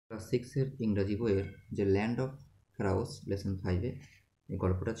Class 6-এর ইংরাজি বইয়ের যে ল্যান্ড অফ ফ্যারাওস লেসন 5-এ এই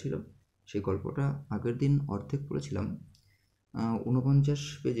গল্পটা ছিল, সেই গল্পটা আগের দিন অর্ধেক পড়েছিলাম। 49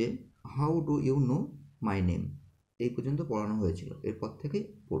 পেজে how do you know my name এই পর্যন্ত পড়ানো হয়েছিল। এরপর থেকেই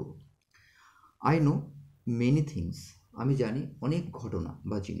পড়ব। আই নো মেনি থিংস, আমি জানি অনেক ঘটনা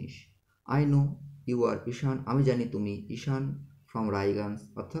বা জিনিস। আই নো ইউ আর ঈশান, আমি জানি তুমি ঈশান। ফ্রম রায়গঞ্জ,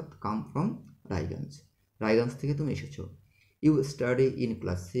 অর্থাৎ কাম ফ্রম রায়গঞ্জ, রায়গঞ্জ থেকে তুমি এসেছো। ইউ স্টাডি ইন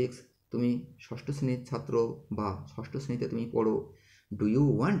ক্লাস 6, তুমি ষষ্ঠ শ্রেণীর ছাত্র বা ষষ্ঠ শ্রেণীতে তুমি পড়ো। ডু ইউ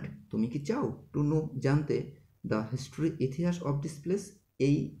ওয়ান্ট, তুমি কি চাও, টু নো, জানতে, দ্য হিস্ট্রি, ইতিহাস অফ দিস প্লেস,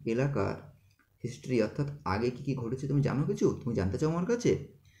 এই এলাকার হিস্ট্রি অর্থাৎ আগে কী কী ঘটেছে তুমি জানো কিছু, তুমি জানতে চাও আমার কাছে।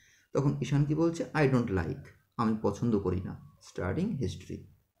 তখন ঈশান কি বলছে, আই ডোন্ট লাইক, আমি পছন্দ করি না, স্টাডিং হিস্ট্রি,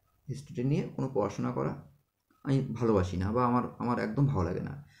 হিস্ট্রি নিয়ে কোনো পড়াশোনা করা আমি ভালোবাসি না বা আমার আমার একদম ভালো লাগে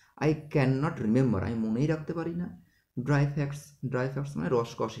না। আই ক্যান নট রিমেম্বার, আমি মনেই রাখতে পারি না। ড্রাই ফ্যাক্টস, ড্রাই ফ্যাক্টস মানে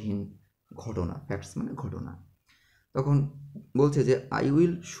রসকসহীন ঘটনা, ফ্যাক্টস মানে ঘটনা। তখন বলছে যে I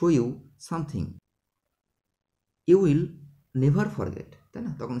will show you something, you will never forget, তাই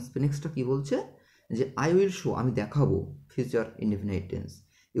না? তখন স্পেনিক্সটা কী বলছে যে আই উইল শো, আমি দেখাবো, future indefinite tense,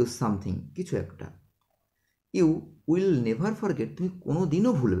 you something, কিছু একটা। ইউ উইল নেভার ফরগেট, তুমি কোনো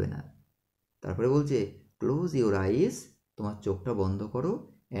দিনও ভুলবে না। তারপরে বলছে ক্লোজ ইউর আইস, তোমার চোখটা বন্ধ করো,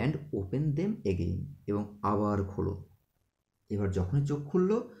 অ্যান্ড ওপেন দেম এগেইন, এবং আবার খোলো। এবার যখনই চোখ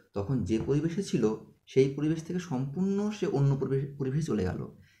খুললো তখন যে পরিবেশে ছিল সেই পরিবেশ থেকে সম্পূর্ণ সে অন্য পরিবেশে চলে গেল।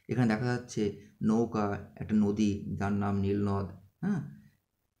 এখানে দেখা যাচ্ছে নৌকা, একটা নদী যার নাম নীলনদ, হ্যাঁ,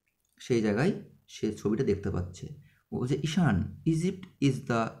 সেই জায়গায় সে ছবিটা দেখতে পাচ্ছে। ও বলছে ঈশান, Egypt is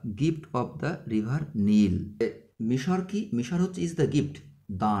the gift of the river নীল। মিশর কি? মিশর হচ্ছে ইজ দ্য গিফট,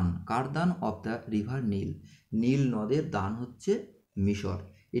 দান, কার দান? অফ দ্য রিভার নীল, নীল নদের দান হচ্ছে মিশর।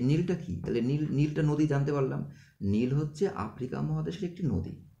 এই নীলটা কি? তাহলে নীলটা নদী জানতে পারলাম। নীল হচ্ছে আফ্রিকা মহাদেশের একটি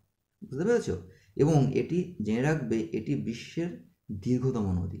নদী, বুঝতে পেরেছ? এবং এটি জেনে রাখবে, এটি বিশ্বের দীর্ঘতম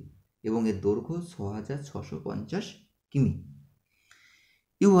নদী এবং এর দৈর্ঘ্য 6650 কিমি।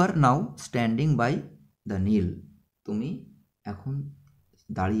 You R now standing by the নীল, তুমি এখন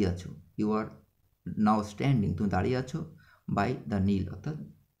দাঁড়িয়ে আছো। ইউ আর নাও স্ট্যান্ডিং, তুমি দাঁড়িয়ে আছো, বাই দ্য নীল অর্থাৎ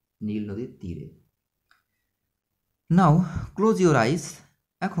নীল নদীর তীরে। নাও ক্লোজ ইউর আইস,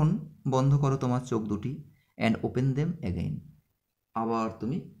 এখন বন্ধ করো তোমার চোখ দুটি, অ্যান্ড ওপেন দেম অ্যাগেইন, আবার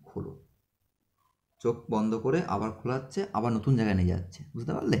তুমি খোলো। চোখ বন্ধ করে আবার খোলাচ্ছে, আবার নতুন জায়গায় নিয়ে যাচ্ছে,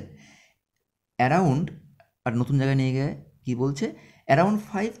 বুঝতে পারলে? অ্যারাউন্ড, আর নতুন জায়গায় নিয়ে গিয়ে কী বলছে, around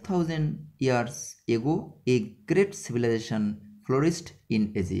 5000 years ago a great civilisation florist in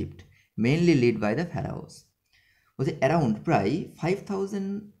Egypt, mainly lead by the ফ্যারাওস। বলছে অ্যারাউন্ড প্রায় 5000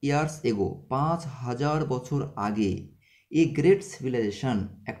 ইয়ার্স এগো, 5000 বছর আগে, এ গ্রেট সিভিলাইজেশন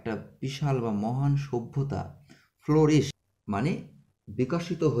একটা বিশাল বা মহান সভ্যতা, ফ্লোরিস্ট মানে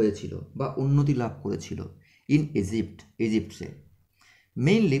বিকশিত হয়েছিল বা উন্নতি লাভ করেছিল, ইন ইজিপ্ট, ইজিপ্টে।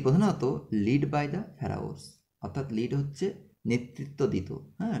 মেইনলি প্রধানত লিড বাই দ্য ফ্যারাওস, অর্থাৎ লিড হচ্ছে নেতৃত্ব দিত,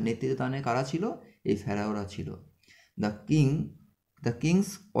 হ্যাঁ, নেতৃত্ব দানে কারা ছিল? এই ফ্যারাওরা ছিল। দ্য কিংস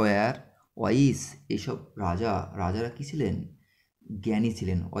ওয়ার ওয়াইস, এইসব রাজারা কী ছিলেন? জ্ঞানী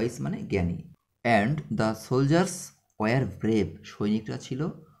ছিলেন, ওয়াইস মানে জ্ঞানী। And the soldiers were brave, সৈনিকরা ছিল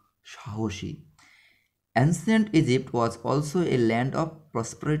সাহসী। Ancient Egypt was also a land of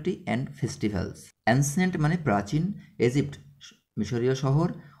prosperity and festivals. Ancient মানে প্রাচীন, ইজিপ্ট মিশরীয় শহর,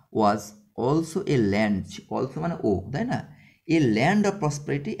 was also a land, also মানে ও, তাই না? এ land of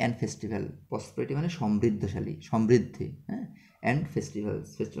prosperity and festival, prosperity মানে সমৃদ্ধশালী, সমৃদ্ধি, হ্যাঁ, অ্যান্ড ফেস্টিভ্যালস,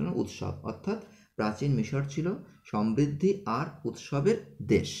 ফেস্টিভ্যাল মানে উৎসব, অর্থাৎ প্রাচীন মিশর ছিল সমৃদ্ধি আর উৎসবের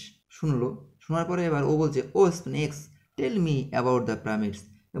দেশ। শোনার পরে এবার ও বলছে, ও snakes tell me about the pyramids,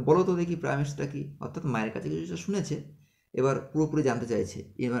 বলো তো দেখি পিরামিডসটা কি। অর্থাৎ মায়ের কাছে কিছু শুনেছে, এবার পুরোপুরি জানতে চাইছে,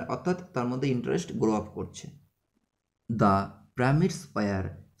 এবার অর্থাৎ তার মধ্যে ইন্টারেস্ট গ্রো আপ করছে। দ্য পিরামিডস ওয়ার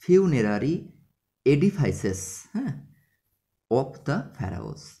ফিউনেরারি এডিফাইসেস, হ্যাঁ, অফ দ্য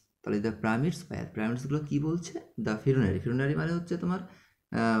ফ্যারাওস। তাহলে দ্য পিরামিডস ওয়ার, পিরামিডসগুলো কী বলছে? দ্য ফিউনারি মানে হচ্ছে তোমার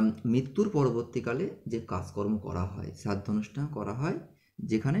মৃত্যুর পরবর্তীকালে যে কাজকর্ম করা হয়, শ্রাদ্ধ অনুষ্ঠান করা হয়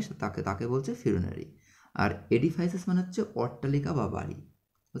যেখানে, তাকে বলছে ফিউনারি। আর এডিফাইসেস মানে হচ্ছে অট্টালিকা বা বাড়ি,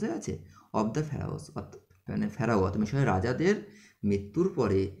 বোঝা গেছে? অফ দ্য ফ্যারাওস, মানে ফ্যারাও অর্থাৎ মিশরের রাজাদের মৃত্যুর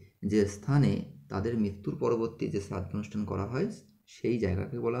পরে যে স্থানে তাদের মৃত্যুর পরবর্তী যে শ্রাদ্ধ অনুষ্ঠান করা হয় সেই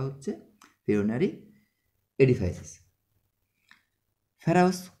জায়গাকে বলা হচ্ছে ফিউনারি এডিফাইসেস।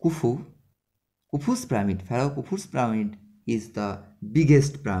 ফ্যারাওস কুফুস pyramid, pharaoh কুফুস pyramid is the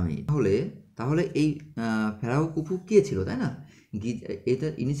biggest pyramid. তাহলে এই ফ্যারাও কুফু কে ছিল, তাই না?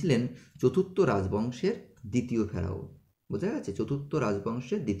 ইনি ছিলেন চতুর্থ রাজবংশের দ্বিতীয় ফ্যারাও, বোঝা গেছে? চতুর্থ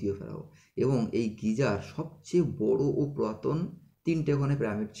রাজবংশের দ্বিতীয় ফেরাও। এবং এই গিজার সবচেয়ে বড় ও পুরাতন 3টে ওখানে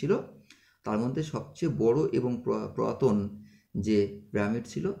পিরামিড ছিল। তার মধ্যে সবচেয়ে বড় এবং পুরাতন যে পিরামিড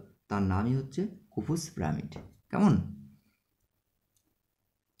ছিল তার নামই হচ্ছে খুফুস পিরামিড। কেমন?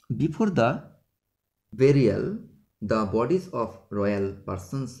 Before the burial, the bodies of royal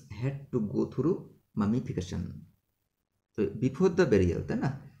persons had to go through mummification. তো বিফোর দ্য বেরিয়াল, তাই না,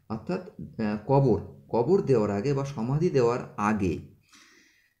 অর্থাৎ কবর দেওয়ার আগে বা সমাধি দেওয়ার আগে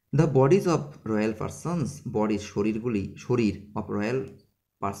the bodies of royal persons, শরীর অফ রয়্যাল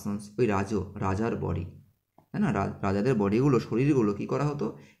পার্সনস, ওই রাজার বডি, তাই না, রাজাদের বডিগুলো, শরীরগুলো কী করা হতো?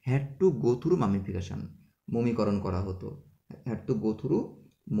 Had to go through mummification, মমিকরণ করা হতো। হ্যাড টু গো থ্রু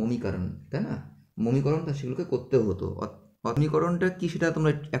মমিকরণ, তাই না, মমিকরণটা সেগুলোকে করতে হতো। মমিকরণটা কী সেটা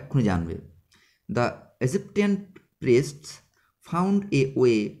তোমরা এক্ষুনি জানবে। The Egyptian প্রিস্টস found a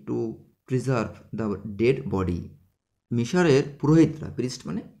way to preserve the dead body. মিশরের পুরোহিতরা, প্রিস্ট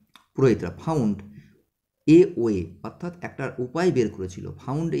মানে পুরোহিতরা, ফাউন্ড এ ওয়ে অর্থাৎ একটা উপায় বের করেছিল।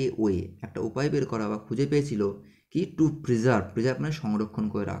 ফাউন্ড এ ওয়ে একটা উপায় বের করা বা খুঁজে পেয়েছিল কি? টু প্রিজার্ভ মানে সংরক্ষণ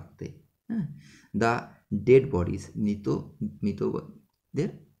করে রাখতে, হ্যাঁ, দ্য ডেড বডিজ, মৃতদের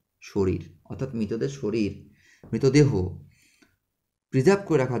শরীর, অর্থাৎ মৃতদেহ প্রিজার্ভ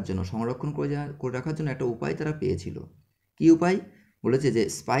করে রাখার জন্য, সংরক্ষণ করে রাখার জন্য একটা উপায় তারা পেয়েছিল। কি উপায়? বলেছে যে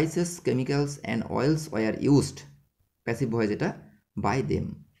spices, chemicals and oils were used, passive voice এটা, বাই দেম,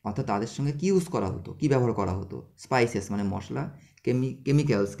 অর্থাৎ তাদের সঙ্গে কি ইউজ করা হতো, কি ব্যবহার করা হতো? স্পাইসেস মানে মশলা,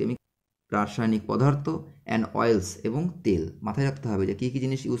 কেমিক্যালস রাসায়নিক পদার্থ, অ্যান্ড অয়েলস এবং তেল। মাথায় রাখতে হবে যে কী কী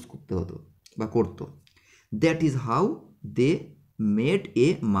জিনিস ইউজ করতে হতো বা করতো। That is how they made a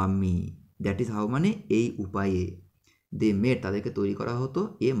mummy, that is how মানে এই উপায়ে, দে মেড তাদেরকে তৈরি করা হতো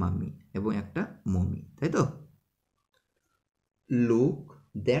এ মাম্মি এবং একটা মমি, তাই তো? Look,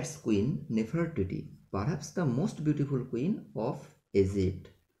 that's queen নেফারটিটি, perhaps the most beautiful queen of Egypt.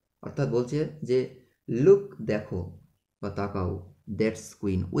 অর্থাৎ বলছে যে লুক, দেখো বা তাকাও, দ্যাটস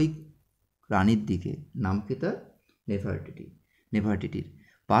কুইন ওই রানীর দিকে, নাম কি তার? নেফারটিটির।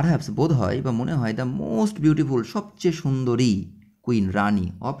 পারহ্যাপস বোধ হয় বা মনে হয়, দ্য মোস্ট বিউটিফুল সবচেয়ে সুন্দরী queen, Rani,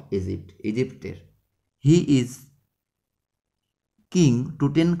 of ইজিপ্টের। He is king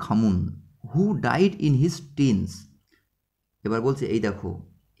টুটেন খামুন who died in his teens. এবার বলছে এই দেখো,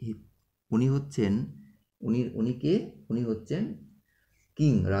 উনি হচ্ছেন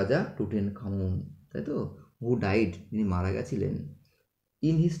কিং, রাজা টুটেন খামুন, তাই তো, হু ডাইড, যিনি মারা গেছিলেন,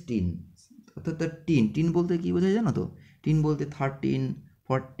 ইন হিজ টিন, অর্থাৎ তার টিন বলতে কী বোঝায় জানো তো? টিন বলতে 13,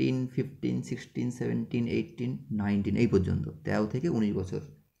 14, 15, 16, 17, 18, 19 এই পর্যন্ত, 13 থেকে 19 বছর,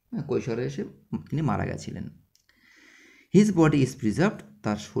 হ্যাঁ, কৈশোরে এসে তিনি মারা গেছিলেন। হিজ বডি ইজ প্রিজার্ভড,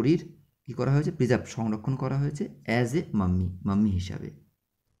 তার শরীর কী করা হয়েছে? সংরক্ষণ করা হয়েছে অ্যাজ এ মাম্মি হিসাবে।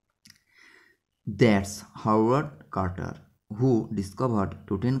 That's Howard Carter who discovered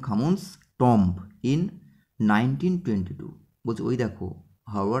টুটেনখামুনস tomb in 1922। বলছে ওই দেখো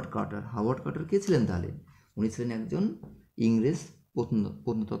হাওয়ার্ড কার্টার কে ছিলেন তাহলে? উনি ছিলেন একজন ইংরেজ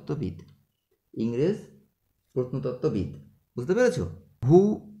প্রত্নতত্ত্ববিদ, বুঝতে পেরেছ? হু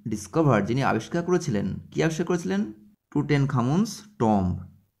ডিসকভার্ড, যিনি আবিষ্কার করেছিলেন, কি আবিষ্কার করেছিলেন? টুটেনখামুনস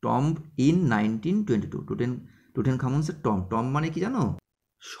টম্ব ইন 1922। টুটেনখামুনসের টম্ব মানে কি জানো?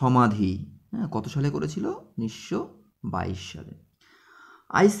 সমাধি। হ্যাঁ, কত সালে করেছিল? 1922 সালে।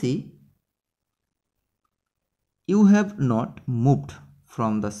 I C you have not moved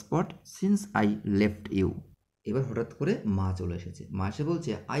from the spot since I left U. এবার হঠাৎ করে মা চলে এসেছে। মা এসে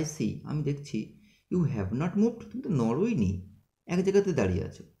বলছে আই সি, আমি দেখছি, ইউ হ্যাভ নট মুভড, তুমি তো নড়োই নি, এক জায়গাতে দাঁড়িয়ে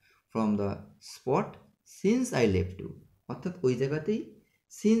আছো। From the spot since I left U, অর্থাৎ ওই জায়গাতেই,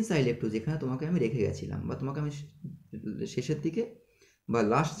 সিন্স আই লেফট ইউ যেখানে তোমাকে আমি রেখে গেছিলাম, বা তোমাকে আমি শেষের দিকে বা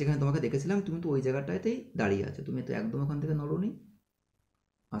লাস্ট যেখানে তোমাকে দেখেছিলাম, তুমি তো ওই জায়গাটাতেই দাঁড়িয়ে আছো, তুমি তো একদম ওখান থেকে নড়োনি।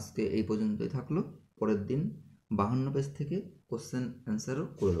 আজকে এই পর্যন্তই থাকলো। পরের দিন 52 পেজ থেকে কোশ্চেন অ্যান্সারও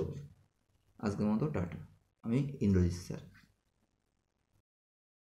করে দেবো। আজকের মতো টাটা। আমি ইন্দ্রজিৎ স্যার।